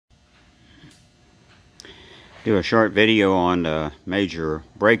Do a short video on the major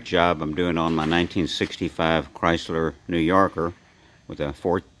brake job I'm doing on my 1965 Chrysler New Yorker with a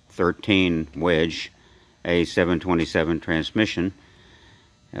 413 wedge A727 transmission.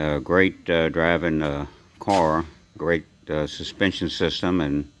 Great driving car, great suspension system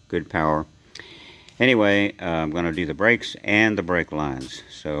and good power. Anyway, I'm going to do the brakes and the brake lines.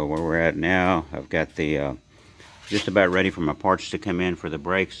 So where we're at now, I've got the just about ready for my parts to come in for the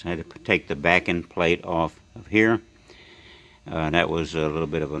brakes. I had to take the backing plate off of here. That was a little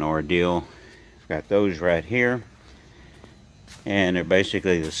bit of an ordeal. I've got those right here, and they're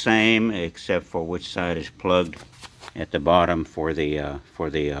basically the same except for which side is plugged at the bottom for the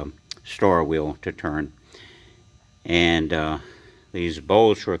star wheel to turn. And these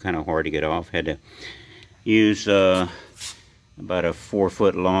bolts were kind of hard to get off. Had to use about a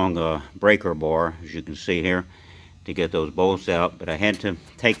 4-foot long breaker bar, as you can see here, to get those bolts out. But I had to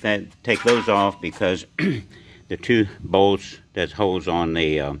take those off because the two bolts that holds on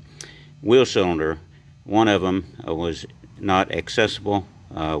the wheel cylinder, one of them was not accessible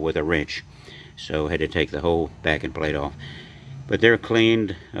with a wrench, so I had to take the whole backing plate off. But they're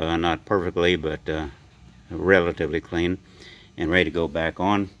cleaned, not perfectly, but relatively clean and ready to go back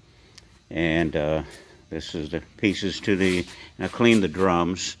on. And this is the pieces to the, and I cleaned the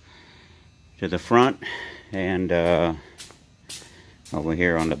drums to the front and over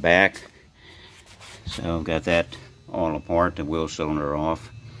here on the back. So I've got that all apart, the wheel cylinder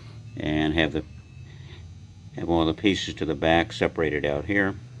off, and have all the pieces to the back separated out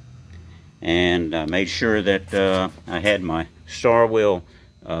here. And I made sure that I had my star wheel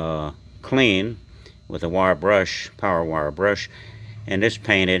clean with a wire brush, power wire brush, and this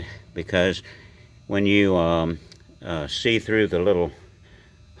painted because when you see through the little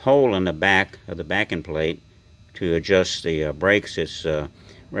hole in the back of the backing plate to adjust the brakes, it's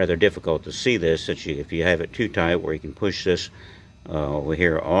rather difficult to see this. If you have it too tight, where you can push this over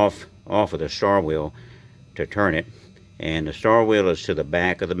here off of the star wheel to turn it. And the star wheel is to the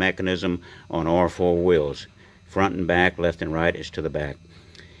back of the mechanism on all four wheels, front and back, left and right is to the back.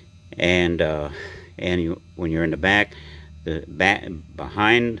 And when you're in the back,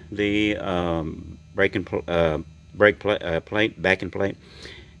 behind the backing plate,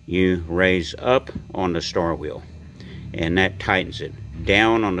 you raise up on the star wheel, and that tightens it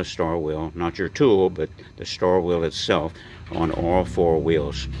down on the star wheel, not your tool, but the star wheel itself on all four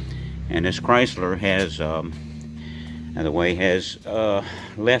wheels. And this Chrysler has,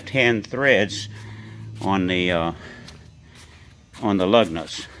 left-hand threads on the lug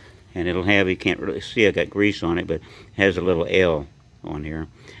nuts, and it'll have, you can't really see, I got grease on it, but it has a little L on here.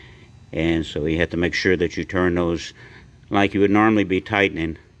 And so you have to make sure that you turn those like you would normally be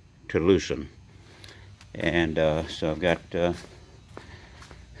tightening to loosen. And so I've got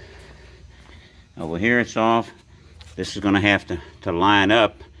over here it's off. This is going to have to line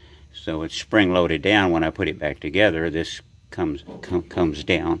up so it's spring loaded down. When I put it back together, this comes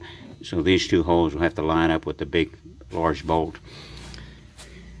down. So these two holes will have to line up with the big large bolt.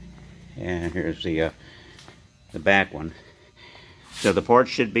 And here's the back one. So the parts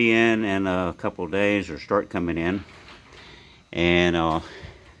should be in a couple of days, or start coming in. And I'll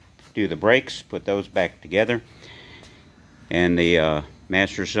do the brakes, put those back together, and the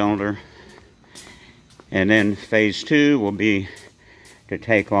master cylinder. And then phase 2 will be to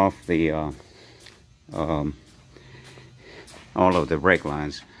take off the all of the brake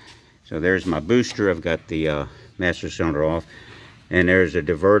lines. So there's my booster. I've got the master cylinder off, and there's a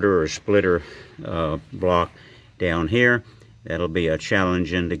diverter or splitter block down here. That'll be a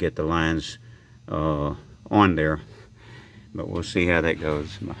challenging to get the lines on there, but we'll see how that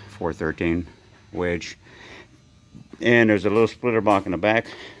goes. My 413 wedge, and there's a little splitter block in the back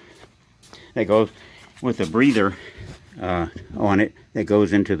that goes with a breather on it that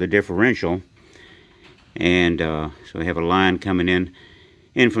goes into the differential. And so we have a line coming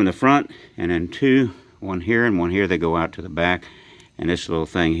in from the front, and then one here and one here that go out to the back. And this little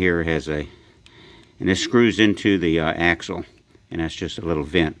thing here has and this screws into the axle, and that's just a little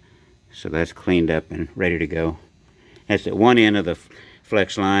vent. So that's cleaned up and ready to go. That's at one end of the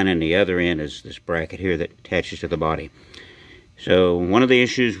flex line, and the other end is this bracket here that attaches to the body. So one of the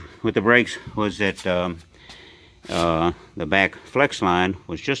issues with the brakes was that the back flex line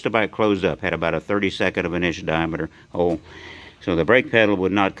was just about closed up, had about a 32nd of an inch diameter hole. So the brake pedal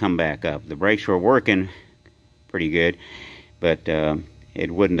would not come back up. The brakes were working pretty good, but it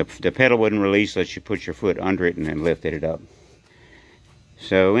wouldn't. The pedal wouldn't release unless you put your foot under it and then lifted it up.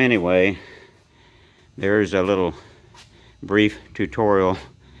 So anyway, there's a little brief tutorial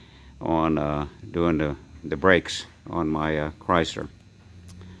on doing the brakes on my Chrysler.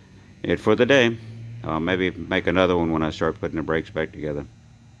 It for the day. Maybe make another one when I start putting the brakes back together.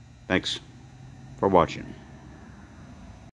 Thanks for watching.